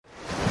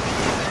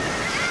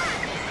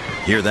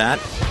Hear that?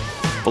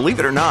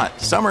 Believe it or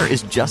not, summer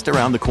is just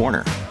around the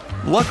corner.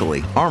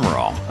 Luckily, Armor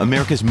All,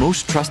 America's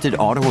most trusted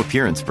auto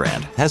appearance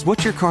brand, has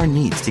what your car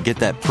needs to get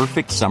that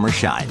perfect summer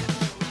shine.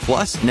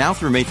 Plus, now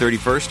through May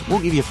 31st, we'll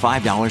give you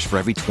 $5 for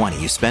every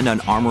 $20 you spend on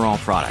Armor All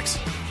products.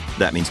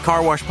 That means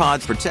car wash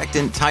pods,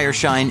 protectant, tire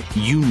shine,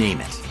 you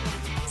name it.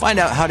 Find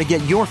out how to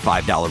get your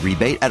 $5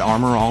 rebate at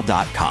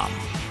armorall.com.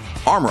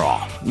 Armor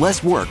All,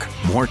 less work,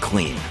 more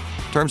clean.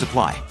 Terms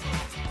apply.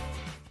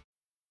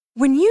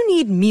 When you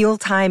need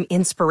mealtime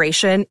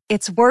inspiration,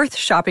 it's worth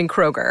shopping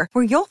Kroger,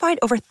 where you'll find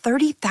over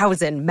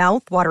 30,000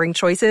 mouth-watering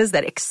choices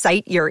that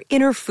excite your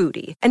inner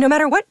foodie. And no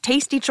matter what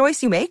tasty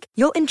choice you make,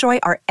 you'll enjoy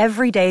our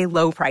everyday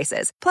low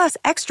prices, plus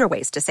extra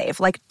ways to save,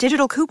 like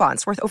digital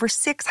coupons worth over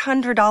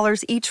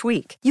 $600 each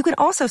week. You can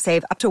also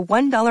save up to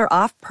 $1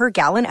 off per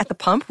gallon at the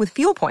pump with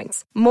fuel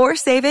points. More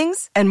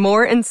savings and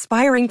more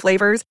inspiring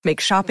flavors make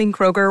shopping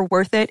Kroger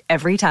worth it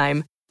every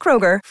time.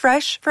 Kroger,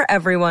 fresh for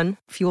everyone.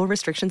 Fuel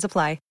restrictions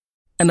apply.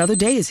 Another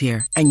day is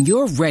here, and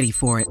you're ready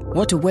for it.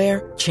 What to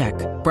wear? Check.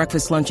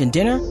 Breakfast, lunch, and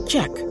dinner?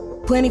 Check.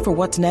 Planning for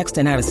what's next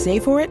and how to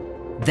save for it?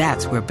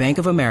 That's where Bank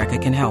of America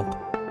can help.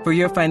 For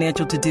your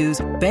financial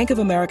to-dos, Bank of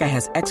America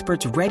has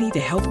experts ready to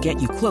help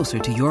get you closer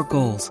to your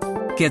goals.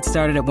 Get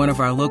started at one of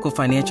our local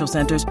financial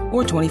centers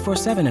or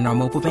 24/7 in our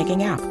mobile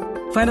banking app.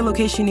 Find a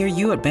location near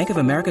you at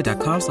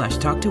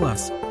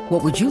bankofamerica.com/talktous.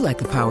 What would you like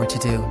the power to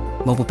do?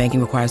 Mobile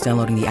banking requires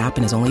downloading the app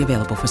and is only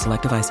available for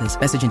select devices.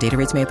 Message and data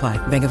rates may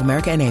apply. Bank of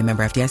America N.A.,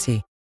 member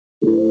FDIC.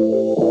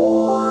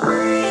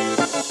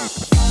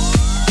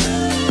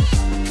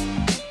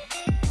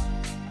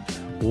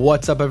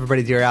 What's up,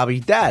 everybody? Dear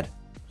Albie, Dad.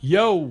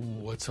 Yo,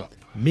 what's up?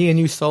 Me and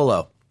you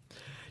solo.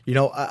 You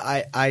know,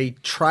 I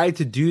tried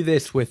to do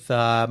this with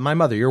my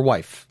mother, your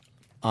wife,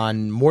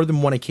 on more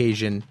than one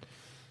occasion.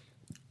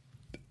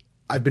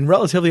 I've been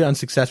relatively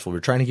unsuccessful.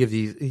 We're trying to give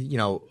these, you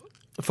know,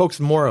 folks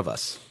more of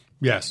us.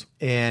 Yes.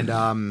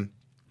 And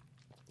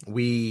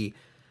we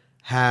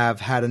have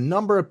had a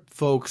number of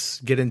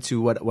folks get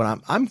into what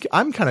I'm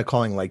kind of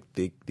calling like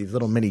these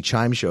little mini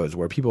chime shows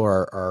where people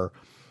are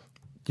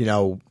you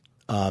know,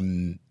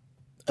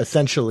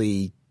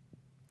 essentially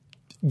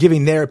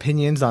giving their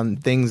opinions on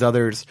things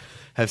others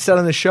have said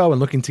on the show and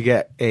looking to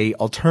get a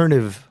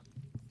alternative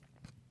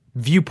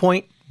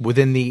viewpoint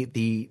within the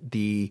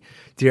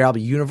Dear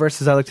Albie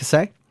universe, as I like to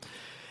say.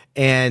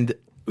 And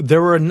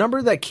there were a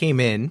number that came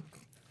in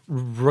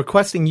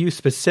requesting you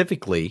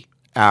specifically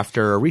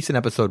after a recent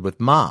episode with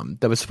Mom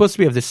that was supposed to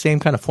be of the same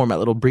kind of format,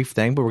 little brief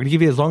thing, but we're going to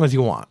give you as long as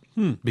you want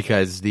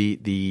because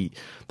the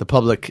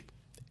public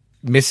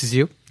misses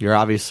you. You're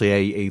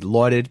obviously a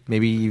lauded,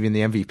 maybe even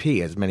the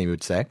MVP, as many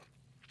would say.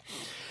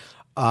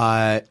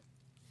 But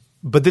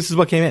this is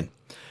what came in.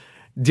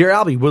 Dear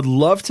Albie, would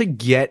love to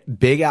get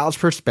Big Al's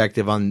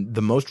perspective on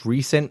the most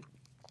recent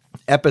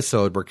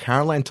episode where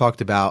Caroline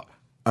talked about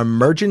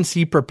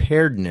emergency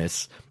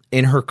preparedness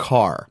in her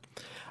car.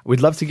 We'd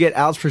love to get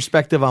Al's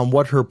perspective on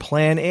what her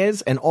plan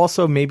is and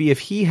also maybe if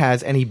he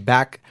has any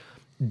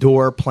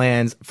backdoor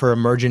plans for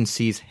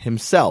emergencies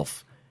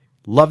himself.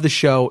 Love the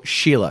show,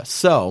 Sheila.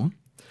 So,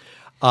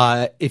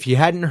 if you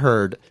hadn't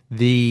heard,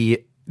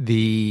 the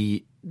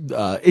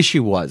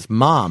issue was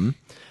Mom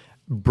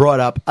brought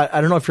up.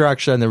 I don't know if you're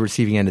actually on the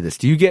receiving end of this.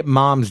 Do you get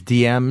Mom's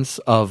DMs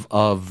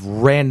of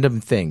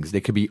random things?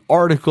 They could be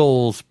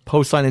articles,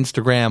 posts on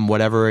Instagram,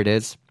 whatever it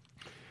is.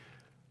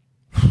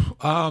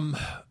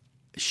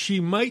 She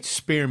might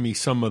spare me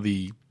some of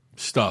the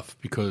stuff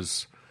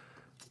because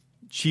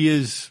she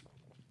is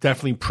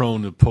definitely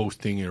prone to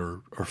posting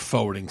or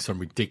forwarding some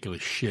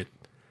ridiculous shit.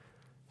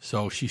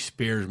 So she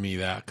spares me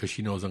that because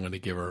she knows I'm going to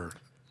give her,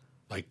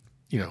 like,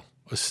 you know,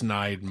 a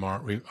snide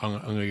mark. I'm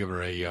going to give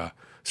her a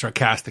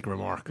sarcastic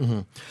remark.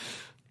 Mm-hmm.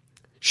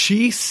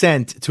 She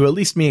sent to at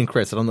least me and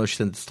Chris. I don't know if she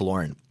sent this to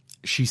Lauren.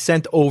 She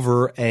sent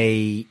over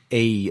a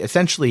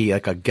essentially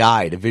like a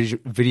guide, a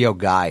video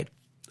guide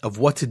of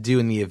what to do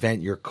in the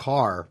event your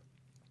car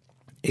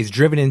is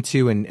driven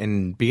into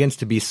and begins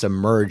to be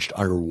submerged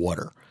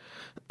underwater.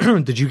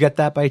 Did you get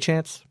that by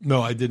chance?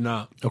 No, I did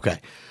not. Okay.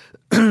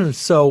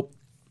 So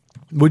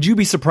would you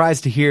be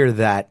surprised to hear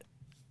that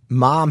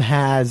Mom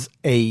has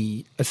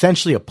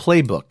essentially a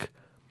playbook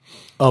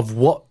of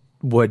what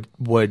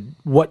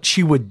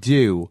she would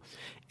do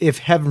if,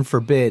 heaven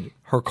forbid,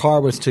 her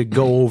car was to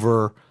go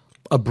over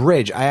a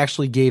bridge? I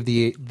actually gave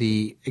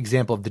the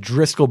example of the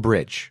Driscoll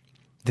Bridge.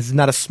 This is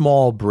not a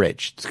small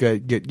bridge. It's gonna,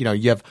 you know,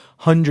 you have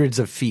hundreds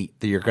of feet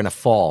that you're going to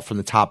fall from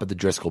the top of the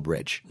Driscoll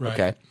Bridge. Right,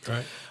 okay,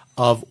 right.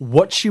 Of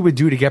what she would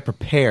do to get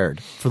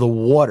prepared for the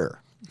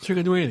water. She's not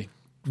going to do anything.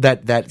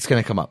 That's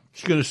going to come up.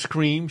 She's going to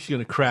scream. She's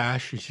going to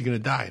crash, and she's going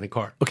to die in the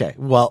car. Okay,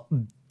 well,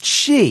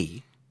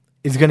 she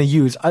is going to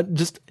use. I'll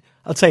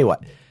tell you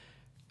what.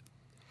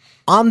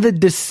 On the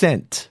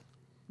descent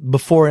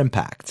before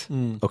impact.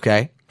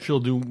 Okay. She'll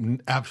do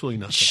absolutely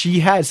nothing. She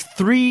has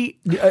three.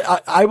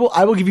 I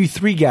will give you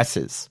three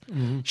guesses.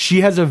 Mm-hmm. She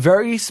has a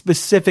very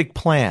specific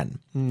plan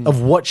of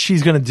what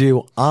she's going to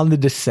do on the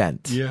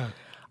descent. Yeah.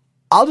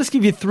 I'll just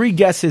give you three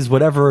guesses,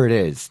 whatever it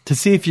is, to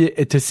see if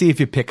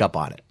you pick up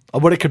on it, or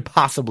what it could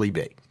possibly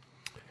be.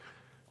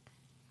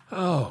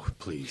 Oh,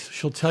 please.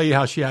 She'll tell you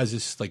how she has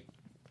this like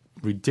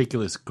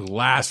ridiculous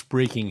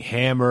glass-breaking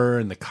hammer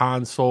in the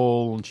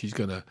console, and she's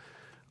going to,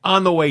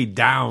 on the way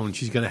down,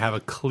 she's going to have a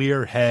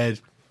clear head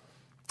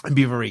and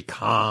be very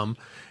calm,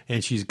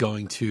 and she's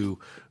going to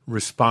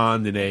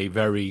respond in a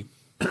very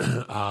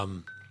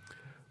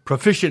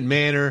proficient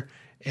manner,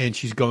 and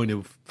she's going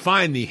to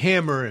find the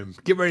hammer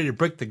and get ready to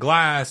break the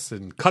glass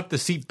and cut the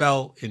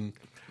seatbelt, and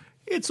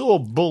it's all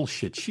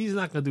bullshit. She's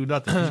not going to do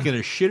nothing. She's going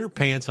to shit her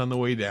pants on the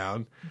way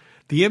down.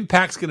 The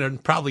impact's going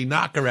to probably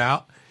knock her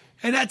out,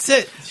 and that's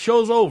it.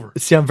 Show's over.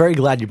 See, I'm very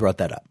glad you brought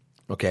that up.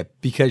 Okay,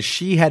 because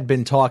she had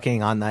been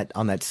talking on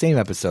that same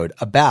episode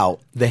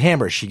about the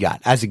hammer she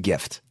got as a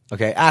gift.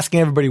 Okay,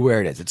 asking everybody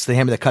where it is. It's the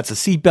hammer that cuts the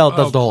seatbelt,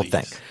 does the whole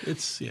thing.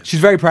 She's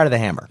very proud of the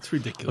hammer. It's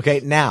ridiculous.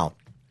 Okay, now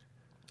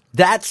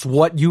that's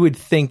what you would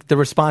think the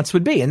response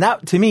would be, and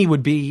that to me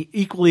would be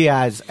equally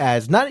as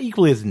not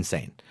equally as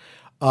insane.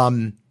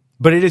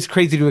 But it is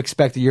crazy to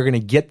expect that you're going to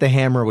get the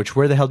hammer. Which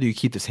where the hell do you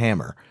keep this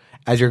hammer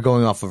as you're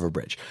going off of a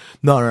bridge?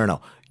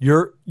 No.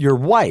 Your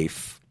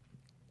wife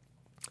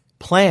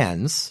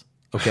plans,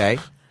 okay,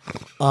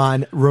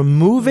 on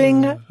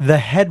removing the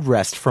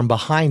headrest from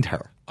behind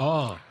her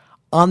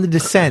on the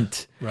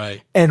descent.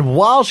 Right. And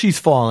while she's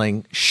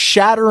falling,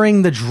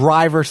 shattering the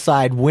driver's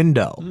side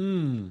window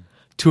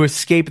to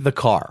escape the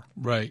car.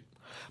 Right.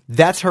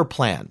 That's her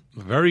plan.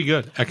 Very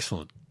good.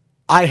 Excellent.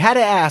 I had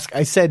to ask,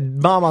 I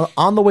said, Mom,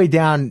 on the way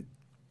down,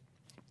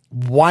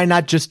 why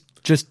not just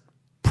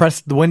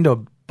press the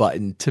window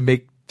button to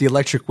make the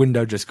electric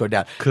window just go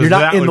down? You're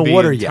not in the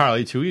water yet.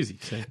 Entirely too easy.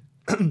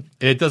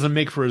 It doesn't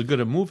make for as good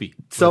a movie.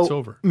 So it's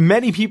over.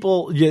 Many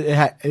people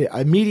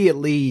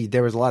immediately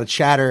there was a lot of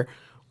chatter.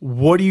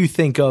 What do you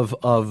think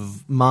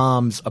of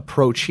Mom's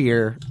approach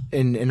here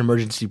in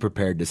emergency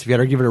preparedness? If you had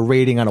to give it a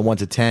rating on a 1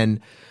 to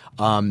 10,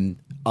 on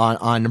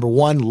number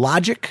 1,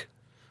 logic,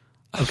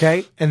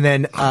 okay, and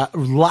then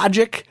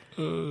logic,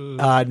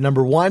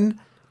 number 1.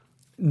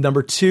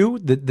 Number 2,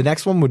 the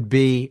next one would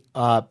be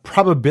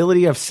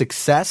probability of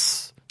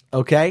success,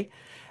 okay,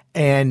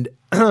 and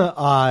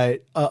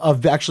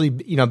of actually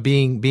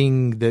being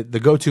the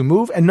go-to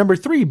move, and number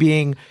 3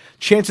 being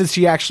chances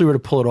she actually were to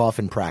pull it off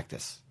in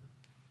practice.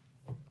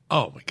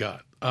 Oh my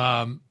God!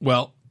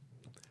 Well,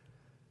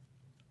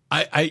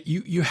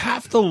 you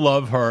have to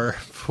love her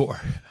for.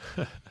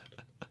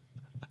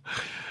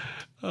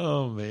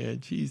 Oh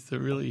man, she's the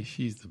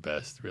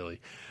best,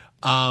 really.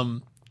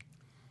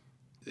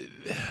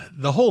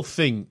 The whole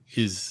thing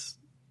is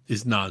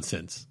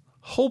nonsense.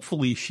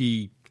 Hopefully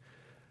she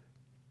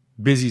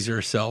busies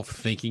herself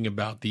thinking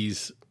about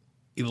these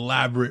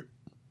elaborate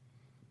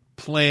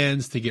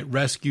plans to get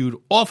rescued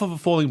off of a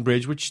falling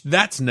bridge, which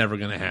that's never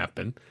going to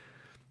happen.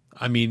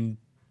 I mean,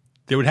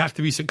 there would have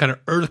to be some kind of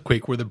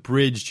earthquake where the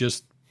bridge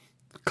just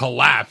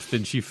collapsed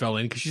and she fell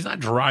in, because she's not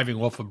driving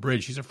off a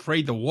bridge. She's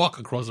afraid to walk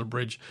across a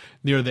bridge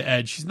near the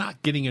edge. She's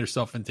not getting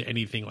herself into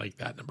anything like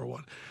that, number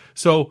 1.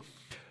 So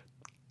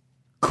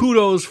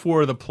kudos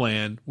for the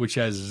plan, which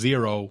has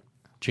 0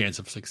 chance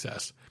of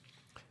success.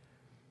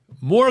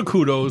 More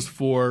kudos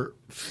for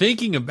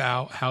thinking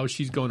about how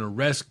she's going to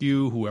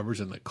rescue whoever's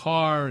in the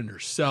car and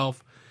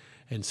herself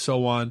and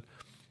so on.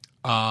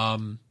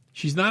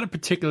 She's not a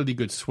particularly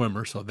good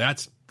swimmer, so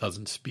that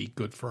doesn't speak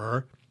good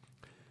for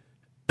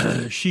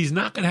her. She's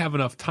not going to have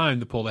enough time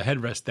to pull the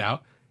headrest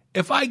out.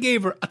 If I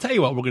gave her, I'll tell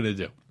you what we're going to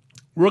do.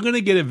 We're going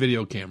to get a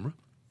video camera,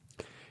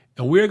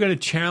 and we're going to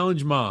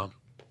challenge Mom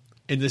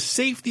in the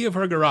safety of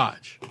her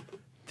garage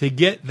to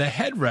get the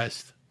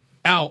headrest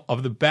out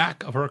of the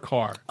back of her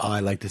car. Oh,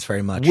 I like this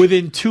very much.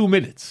 Within 2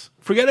 minutes.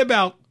 Forget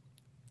about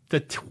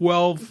the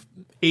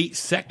 8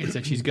 seconds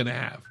that she's going to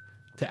have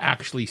to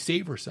actually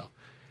save herself.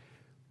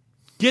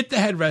 Get the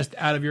headrest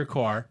out of your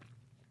car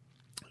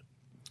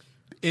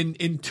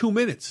in 2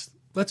 minutes.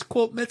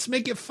 Let's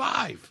make it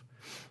 5.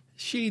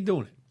 She ain't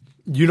doing it.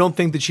 You don't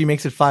think that she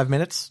makes it 5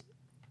 minutes?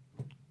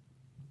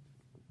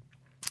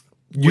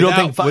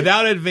 Without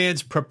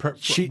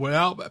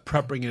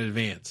prepping in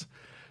advance,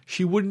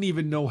 she wouldn't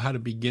even know how to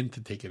begin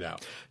to take it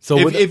out. So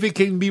if it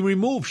can be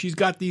removed, she's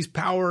got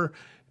power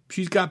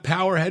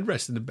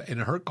headrests in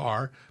her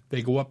car.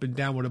 They go up and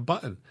down with a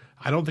button.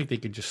 I don't think they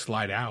could just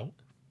slide out.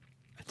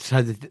 It's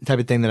the type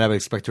of thing that I would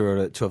expect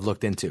her to have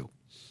looked into.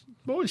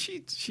 Well,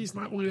 she's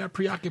not really that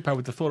preoccupied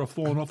with the thought of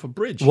falling off a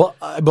bridge. Well,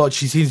 but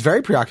she seems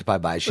very preoccupied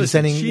by it.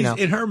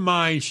 In her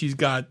mind, she's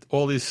got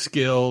all this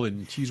skill,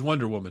 and she's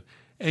Wonder Woman,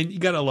 and you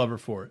got to love her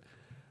for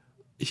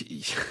it.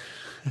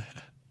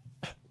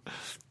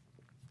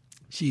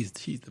 She's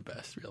the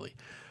best, really.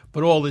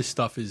 But all this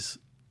stuff is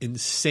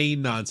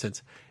insane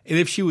nonsense. And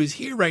if she was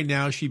here right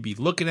now, she'd be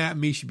looking at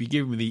me. She'd be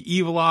giving me the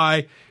evil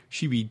eye.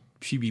 She'd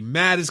be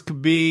mad as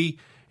could be,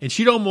 and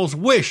she'd almost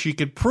wish she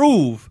could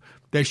prove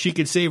that she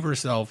could save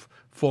herself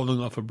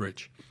falling off a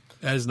bridge.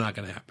 That is not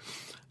going to happen.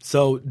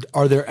 So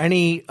are there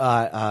any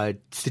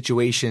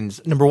situations?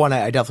 Number 1,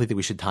 I definitely think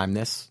we should time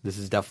this. This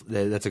is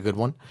that's a good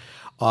one.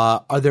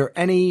 Are there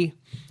any,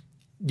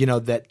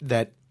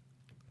 that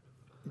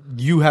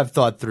you have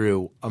thought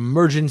through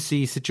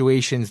emergency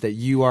situations that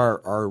you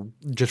are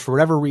just for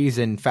whatever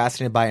reason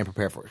fascinated by and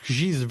prepared for.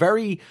 She's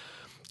very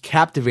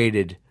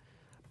captivated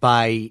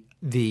by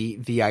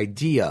the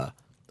idea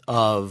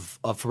of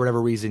for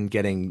whatever reason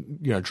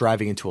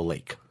driving into a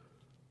lake.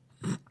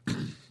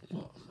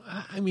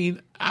 I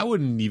mean, I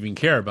wouldn't even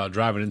care about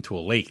driving into a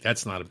lake.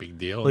 That's not a big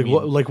deal.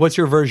 What's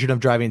your version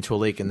of driving into a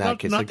lake in that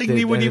case?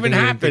 Nothing would even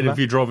happen if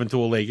you drove into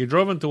a lake. You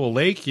drove into a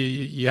lake,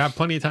 you have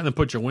plenty of time to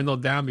put your window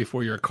down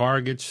before your car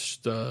gets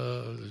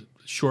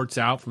shorts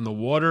out from the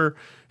water,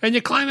 and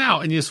you climb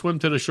out and you swim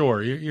to the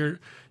shore.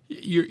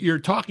 You're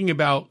talking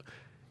about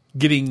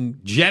getting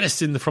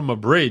jettisoned from a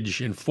bridge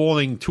and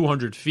falling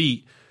 200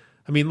 feet.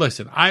 I mean,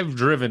 listen, I've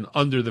driven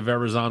under the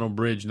Verrazano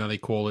Bridge. Now they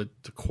call it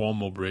the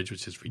Cuomo Bridge,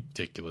 which is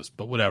ridiculous,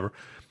 but whatever.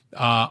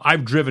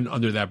 I've driven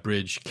under that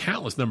bridge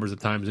countless numbers of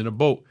times in a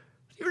boat.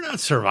 You're not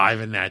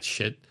surviving that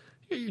shit.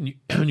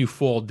 When you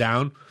fall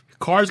down, your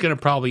car's going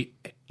to probably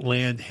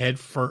land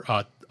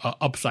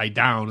upside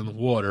down in the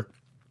water.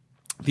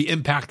 The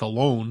impact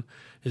alone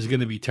is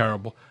going to be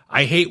terrible.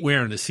 I hate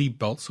wearing a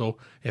seatbelt, so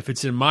if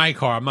it's in my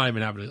car, I don't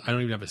even have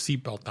a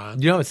seatbelt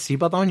on. You don't have a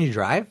seatbelt on when you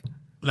drive?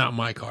 Not in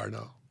my car,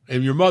 no.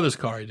 In your mother's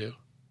car, I do.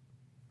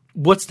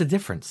 What's the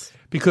difference?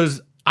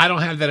 Because I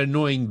don't have that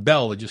annoying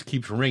bell that just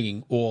keeps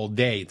ringing all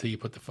day until you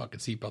put the fucking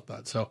seatbelt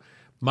on. So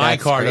my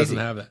That's car crazy. doesn't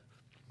have that.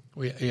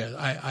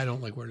 I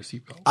don't like wearing a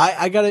seatbelt.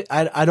 I got it.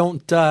 I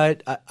don't.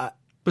 But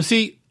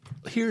see,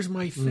 here's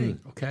my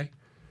thing, okay?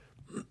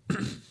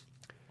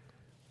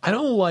 I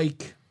don't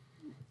like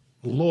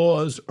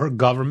laws or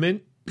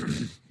government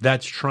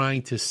that's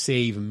trying to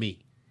save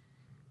me.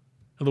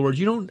 In other words,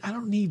 I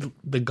don't need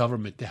the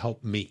government to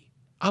help me.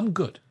 I'm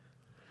good.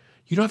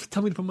 You don't have to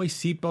tell me to put my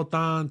seatbelt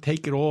on,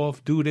 take it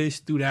off, do this,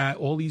 do that,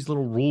 all these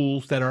little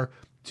rules that are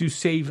to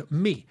save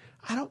me.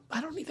 I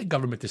don't need the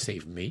government to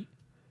save me.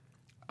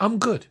 I'm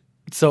good.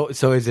 So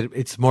is it?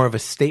 It's more of a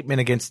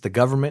statement against the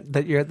government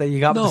that you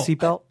got with the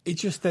seatbelt.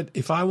 It's just that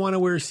if I want to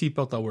wear a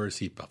seatbelt, I'll wear a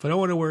seatbelt. If I don't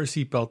want to wear a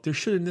seatbelt, there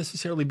shouldn't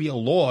necessarily be a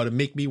law to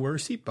make me wear a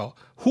seatbelt.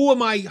 Who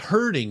am I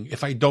hurting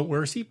if I don't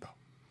wear a seatbelt?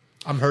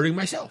 I'm hurting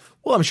myself.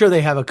 Well, I'm sure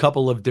they have a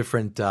couple of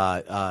different.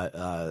 I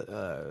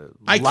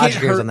can't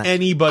hurt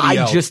anybody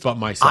else but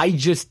myself. I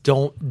just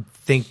don't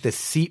think the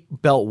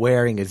seatbelt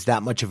wearing is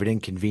that much of an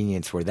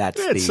inconvenience. Where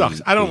it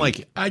sucks. I don't like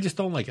it. I just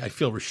don't like it. I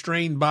feel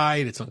restrained by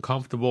it. It's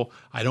uncomfortable.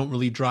 I don't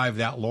really drive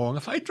that long.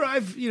 If I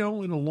drive, in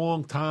a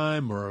long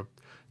time or,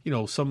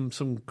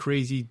 some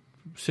crazy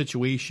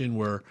situation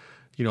where,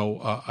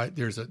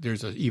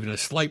 there's even a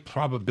slight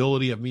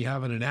probability of me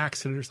having an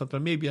accident or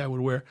something, maybe I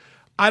would wear.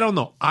 I don't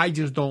know. I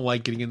just don't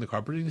like getting in the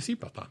car, putting the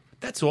seatbelt on.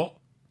 That's all.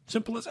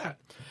 Simple as that.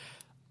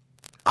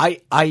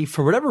 I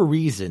for whatever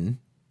reason,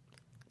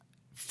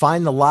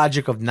 find the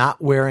logic of not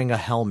wearing a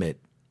helmet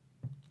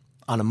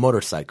on a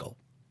motorcycle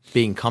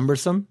being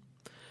cumbersome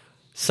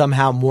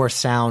somehow more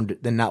sound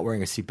than not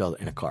wearing a seatbelt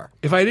in a car.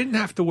 If I didn't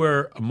have to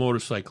wear a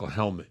motorcycle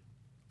helmet,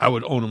 I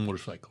would own a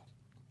motorcycle.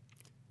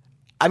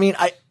 I mean,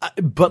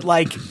 but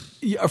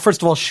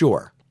first of all,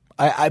 sure.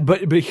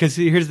 But because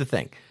here's the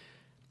thing.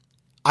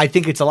 I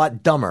think it's a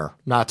lot dumber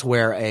not to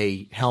wear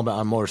a helmet on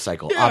a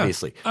motorcycle,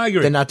 obviously. I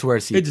agree. Than not to wear a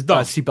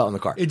seatbelt in the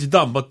car. It's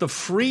dumb, but the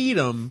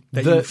freedom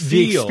that you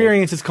feel. The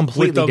experience is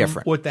completely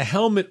different. With the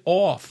helmet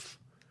off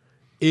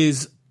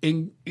is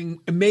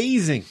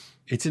amazing.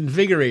 It's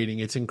invigorating.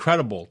 It's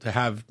incredible to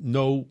have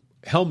no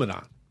helmet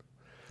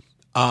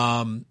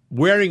on.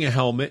 Wearing a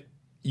helmet,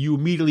 you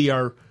immediately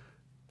are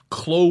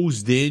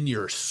closed in.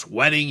 You're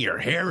sweating. Your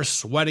hair is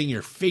sweating.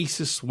 Your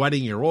face is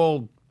sweating. You're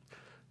all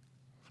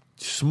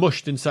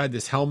smushed inside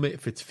this helmet.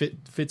 If it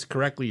fits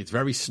correctly, it's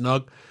very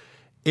snug.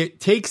 It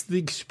takes the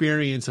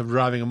experience of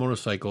driving a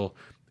motorcycle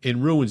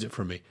and ruins it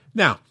for me.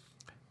 Now,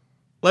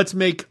 let's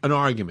make an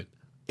argument.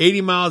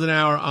 80 miles an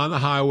hour on the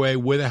highway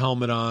with a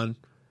helmet on,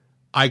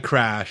 I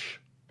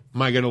crash.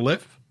 Am I going to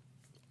live?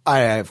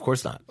 Of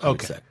course not.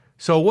 Okay.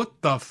 So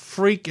what the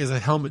freak is a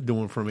helmet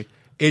doing for me?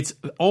 It's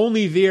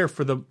only there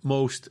for the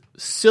most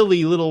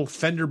silly little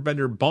fender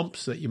bender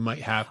bumps that you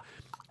might have.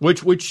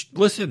 Which,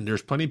 listen,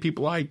 there's plenty of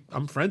people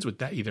I'm friends with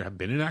that either have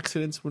been in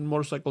accidents with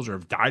motorcycles or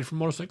have died from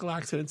motorcycle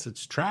accidents.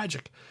 It's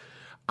tragic.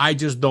 I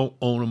just don't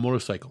own a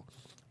motorcycle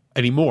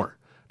anymore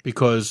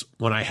because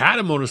when I had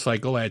a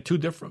motorcycle, I had two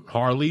different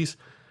Harleys.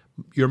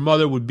 Your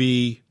mother would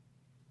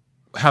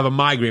have a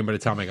migraine by the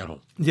time I got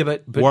home. Yeah,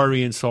 but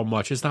worrying so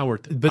much, it's not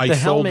worth it. But I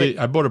sold it.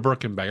 I bought a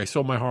Birkin bag. I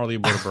sold my Harley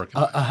and bought a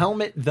Birkin bag. A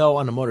helmet, though,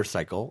 on a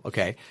motorcycle,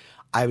 okay,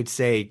 I would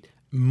say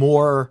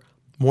more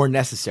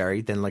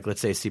necessary than, let's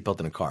say, a seatbelt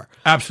in a car.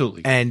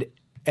 Absolutely.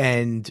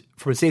 And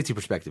from a safety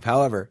perspective,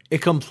 however,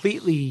 it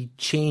completely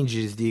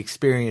changes the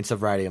experience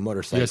of riding a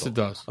motorcycle. Yes, it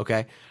does.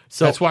 Okay?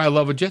 So that's why I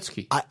love a jet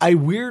ski. I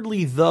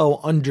weirdly, though,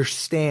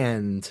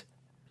 understand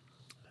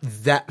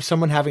that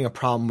someone having a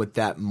problem with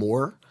that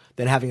more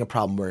than having a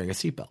problem wearing a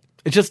seatbelt.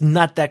 It's just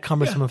not that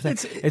cumbersome of a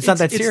thing. It's not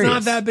that serious. It's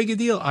not that big a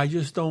deal. I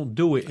just don't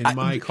do it in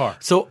my car.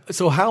 So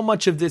how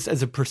much of this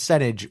as a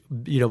percentage,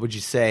 would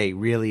you say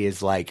really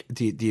is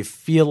do you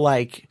feel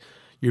like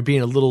you're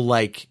being a little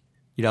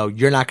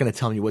you're not going to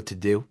tell me what to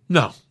do.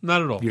 No,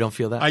 not at all. You don't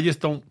feel that? I just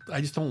don't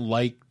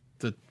like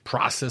the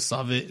process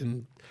of it,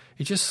 and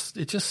it just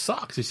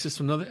sucks. It's just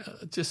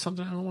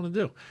something I don't want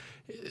to do.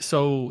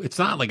 So it's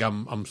not like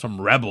I'm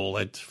some rebel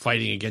at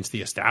fighting against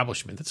the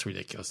establishment. That's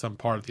ridiculous. I'm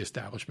part of the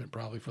establishment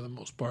probably for the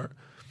most part.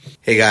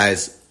 Hey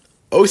guys,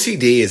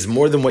 OCD is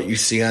more than what you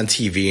see on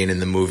TV and in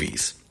the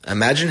movies.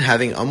 Imagine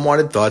having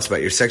unwanted thoughts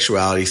about your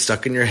sexuality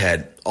stuck in your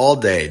head all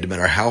day, no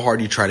matter how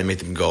hard you try to make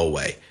them go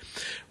away.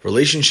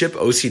 Relationship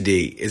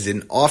OCD is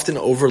an often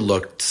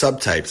overlooked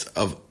subtypes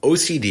of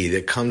OCD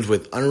that comes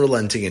with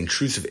unrelenting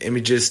intrusive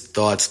images,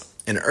 thoughts,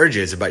 and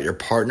urges about your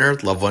partner,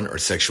 loved one, or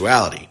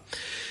sexuality.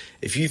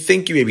 If you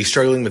think you may be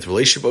struggling with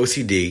relationship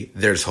OCD,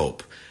 there's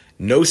hope.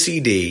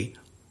 NoCD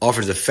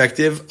offers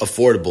effective,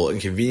 affordable, and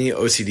convenient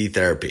OCD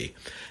therapy.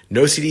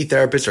 NoCD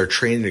therapists are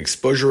trained in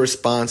exposure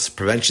response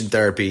prevention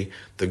therapy,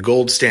 the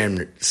gold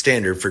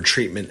standard for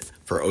treatment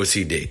for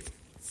OCD.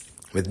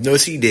 With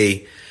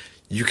NoCD,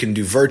 you can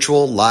do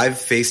virtual, live,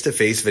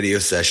 face-to-face video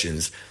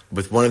sessions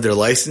with one of their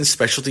licensed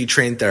specialty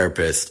trained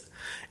therapists.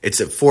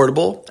 It's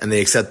affordable, and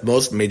they accept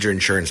most major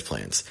insurance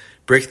plans.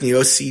 Breaking the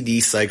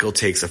OCD cycle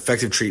takes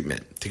effective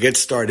treatment. To get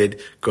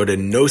started, go to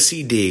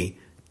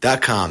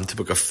nocd.com to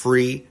book a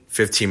free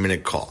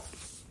 15-minute call.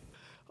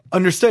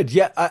 Understood.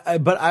 Yeah,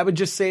 but I would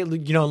just say,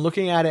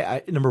 looking at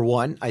it, number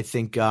one, I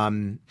think,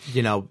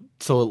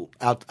 so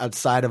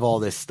outside of all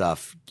this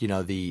stuff, the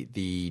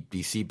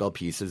seatbelt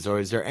pieces, or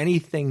is there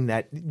anything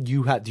that do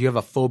you have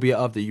a phobia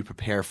of that you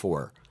prepare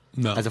for?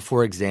 No. As a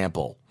for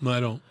example. No, I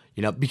don't.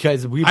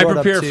 Because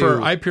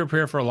I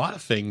prepare for a lot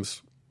of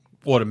things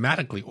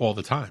automatically all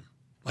the time.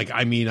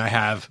 I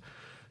have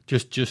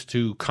just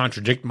to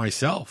contradict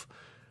myself,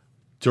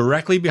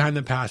 directly behind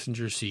the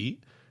passenger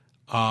seat,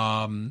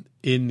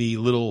 in the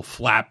little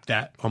flap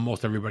that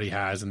almost everybody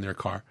has in their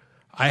car,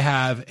 I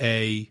have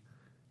a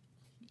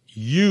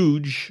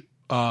huge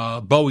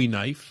Bowie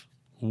knife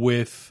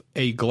with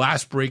a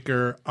glass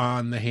breaker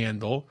on the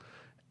handle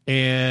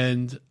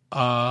and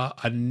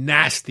a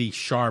nasty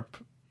sharp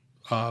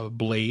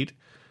blade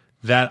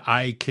that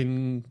I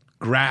can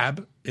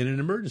grab in an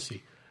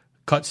emergency.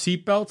 Cut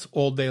seatbelts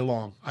all day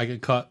long. I can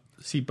cut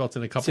seatbelts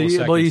in a couple of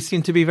seconds. Well, you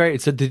seem to be very.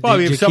 So did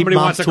if you somebody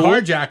keep wants to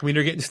carjack me,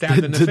 they're getting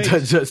stabbed in the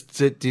face.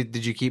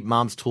 Did you keep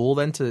mom's tool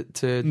then to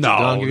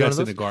no, that's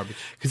in the garbage.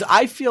 Because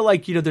I feel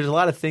like there's a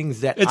lot of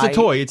things that it's a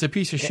toy. It's a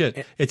piece of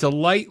shit. It's a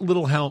light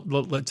little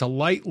It's a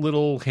light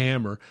little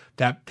hammer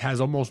that has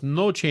almost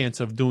no chance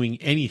of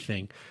doing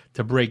anything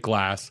to break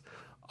glass.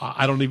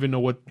 I don't even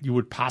know what you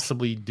would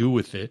possibly do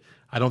with it.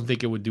 I don't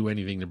think it would do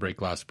anything to break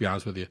glass, to be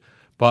honest with you.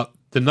 But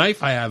the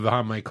knife I have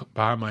behind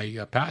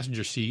my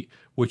passenger seat,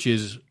 which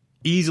is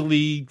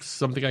easily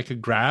something I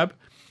could grab,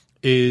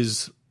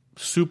 is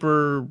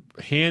super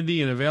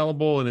handy and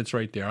available, and it's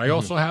right there. I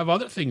also have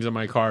other things in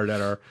my car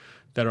that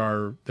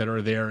are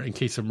there in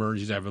case of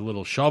emergencies. I have a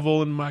little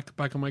shovel in my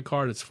back of my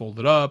car that's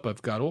folded up.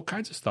 I've got all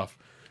kinds of stuff,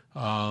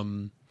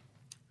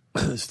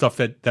 stuff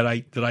that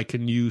I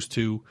can use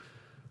to.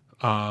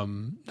 I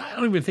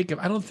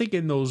don't think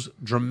in those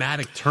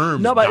dramatic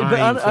terms. No, but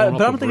I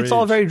don't think it's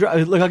all very.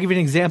 Look, I'll give you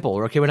an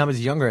example. Okay, when I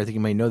was younger, I think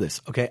you might know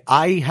this. Okay,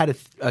 I had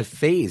a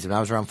phase when I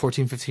was around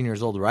 14, 15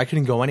 years old where I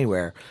couldn't go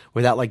anywhere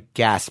without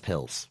gas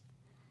pills,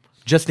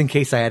 just in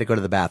case I had to go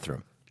to the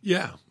bathroom.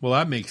 Yeah, well,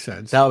 that makes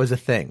sense. That was a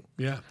thing.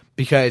 Yeah,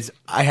 because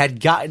I had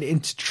gotten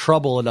into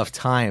trouble enough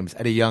times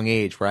at a young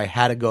age where I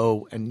had to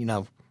go, and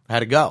I had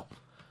to go.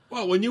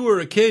 Well, when you were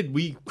a kid,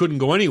 we couldn't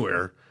go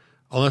anywhere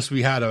unless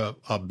we had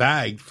a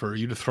bag for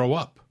you to throw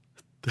up.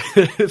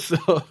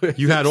 So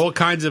you had all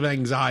kinds of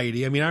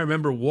anxiety. I mean, I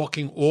remember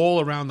walking all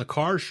around the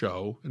car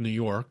show in New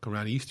York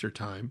around Easter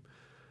time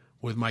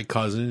with my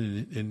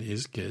cousin and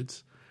his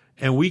kids.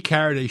 And we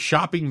carried a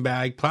shopping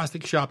bag,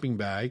 plastic shopping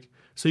bag,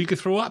 so you could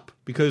throw up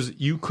because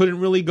you couldn't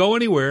really go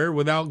anywhere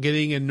without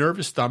getting a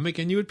nervous stomach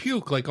and you would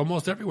puke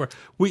almost everywhere.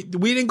 We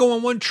didn't go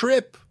on one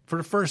trip for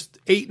the first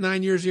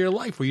 8-9 years of your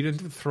life where you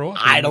didn't throw up.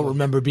 I don't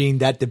remember being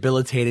that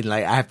debilitated.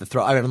 I have to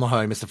throw. I don't know how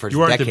I missed the first. You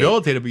weren't decade.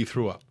 Debilitated, but you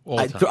threw up all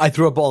the time. I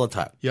threw up all the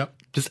time. Yep,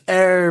 just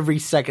every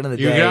second of the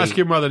day. You can ask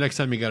your mother next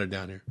time you got her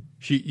down here.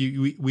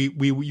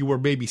 You were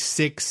maybe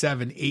 6,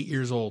 7, 8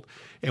 years old,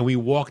 and we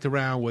walked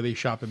around with a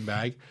shopping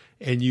bag,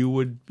 and you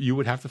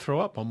would have to throw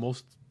up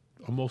almost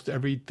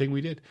everything we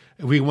did.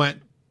 And we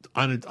went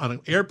on an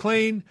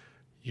airplane.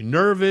 You're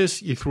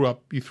nervous. You threw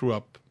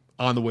up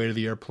on the way to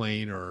the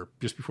airplane or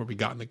just before we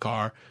got in the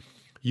car.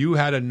 You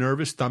had a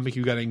nervous stomach.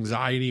 You got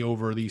anxiety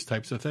over these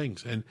types of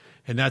things. And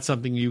that's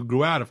something you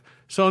grew out of.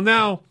 So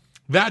now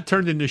that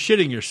turned into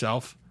shitting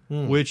yourself,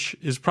 which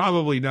is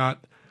probably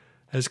not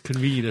as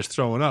convenient as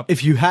throwing up.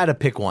 If you had to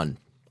pick one,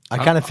 I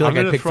kind of feel like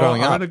I'd pick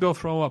throwing up. I'm going to go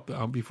throw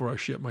up before I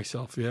shit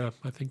myself. Yeah,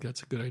 I think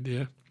that's a good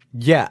idea.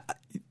 Yeah.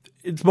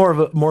 It's more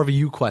of a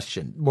you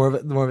question. More of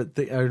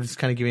a I was just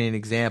kind of giving you an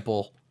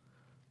example.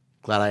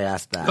 Glad I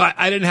asked that.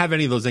 I didn't have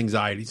any of those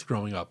anxieties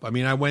growing up. I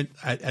mean, I went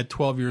at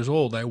 12 years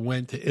old. I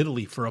went to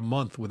Italy for a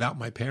month without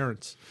my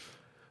parents,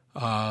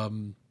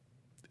 and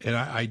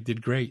I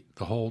did great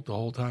the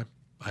whole time.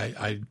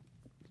 I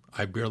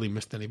I barely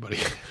missed anybody.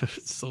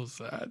 It's so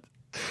sad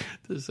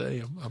to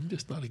say. I'm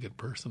just not a good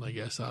person, I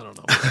guess. I don't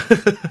know.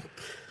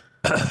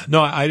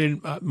 No, I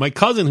didn't. My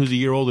cousin, who's a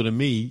year older than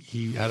me,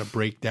 he had a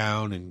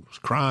breakdown and was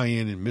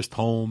crying and missed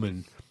home,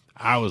 and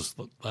I was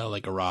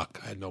like a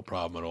rock. I had no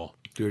problem at all.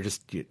 You were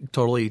just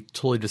totally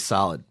just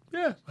solid.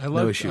 Yeah, I No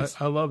loved issues.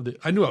 I loved it.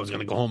 I knew I was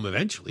going to go home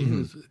eventually. It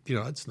was,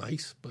 it's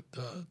nice, but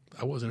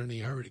I wasn't in any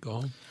hurry to go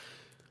home.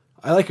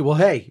 I like it. Well,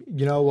 hey,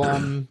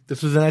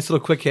 this was a nice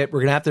little quick hit.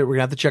 We're gonna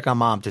have to check on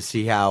Mom to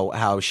see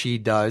how she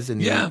does in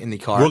the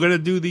car. We're gonna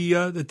do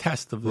the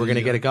test of. We're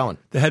gonna get it going.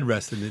 The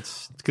headrest,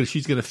 and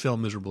she's gonna fail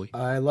miserably.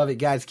 I love it,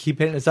 guys. Keep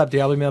hitting us up.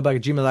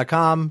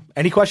 DRBmailbag@gmail.com.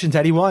 Any questions?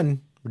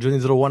 Anyone? We're doing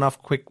these little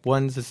one-off quick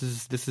ones. This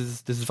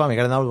is fun. I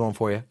got another one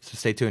for you. So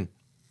stay tuned.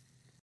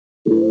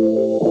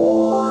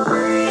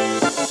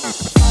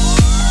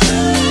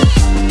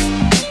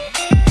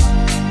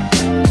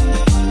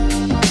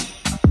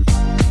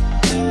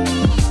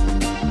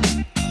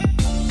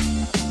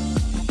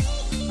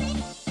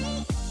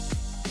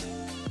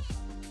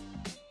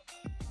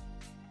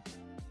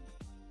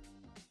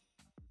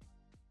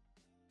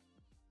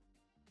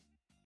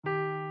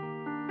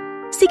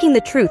 Seeking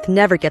the truth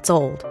never gets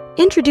old.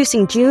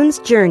 Introducing June's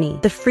Journey,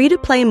 the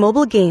free-to-play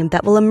mobile game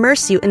that will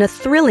immerse you in a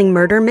thrilling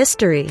murder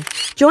mystery.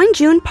 Join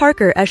June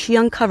Parker as she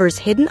uncovers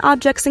hidden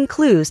objects and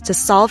clues to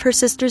solve her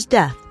sister's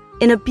death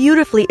in a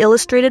beautifully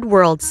illustrated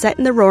world set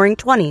in the Roaring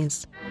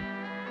 '20s.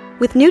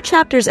 With new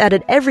chapters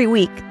added every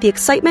week, the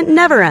excitement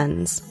never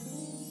ends.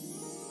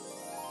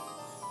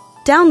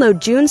 Download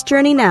June's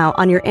Journey now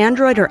on your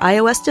Android or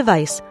iOS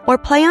device, or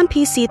play on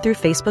PC through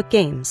Facebook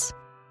Games.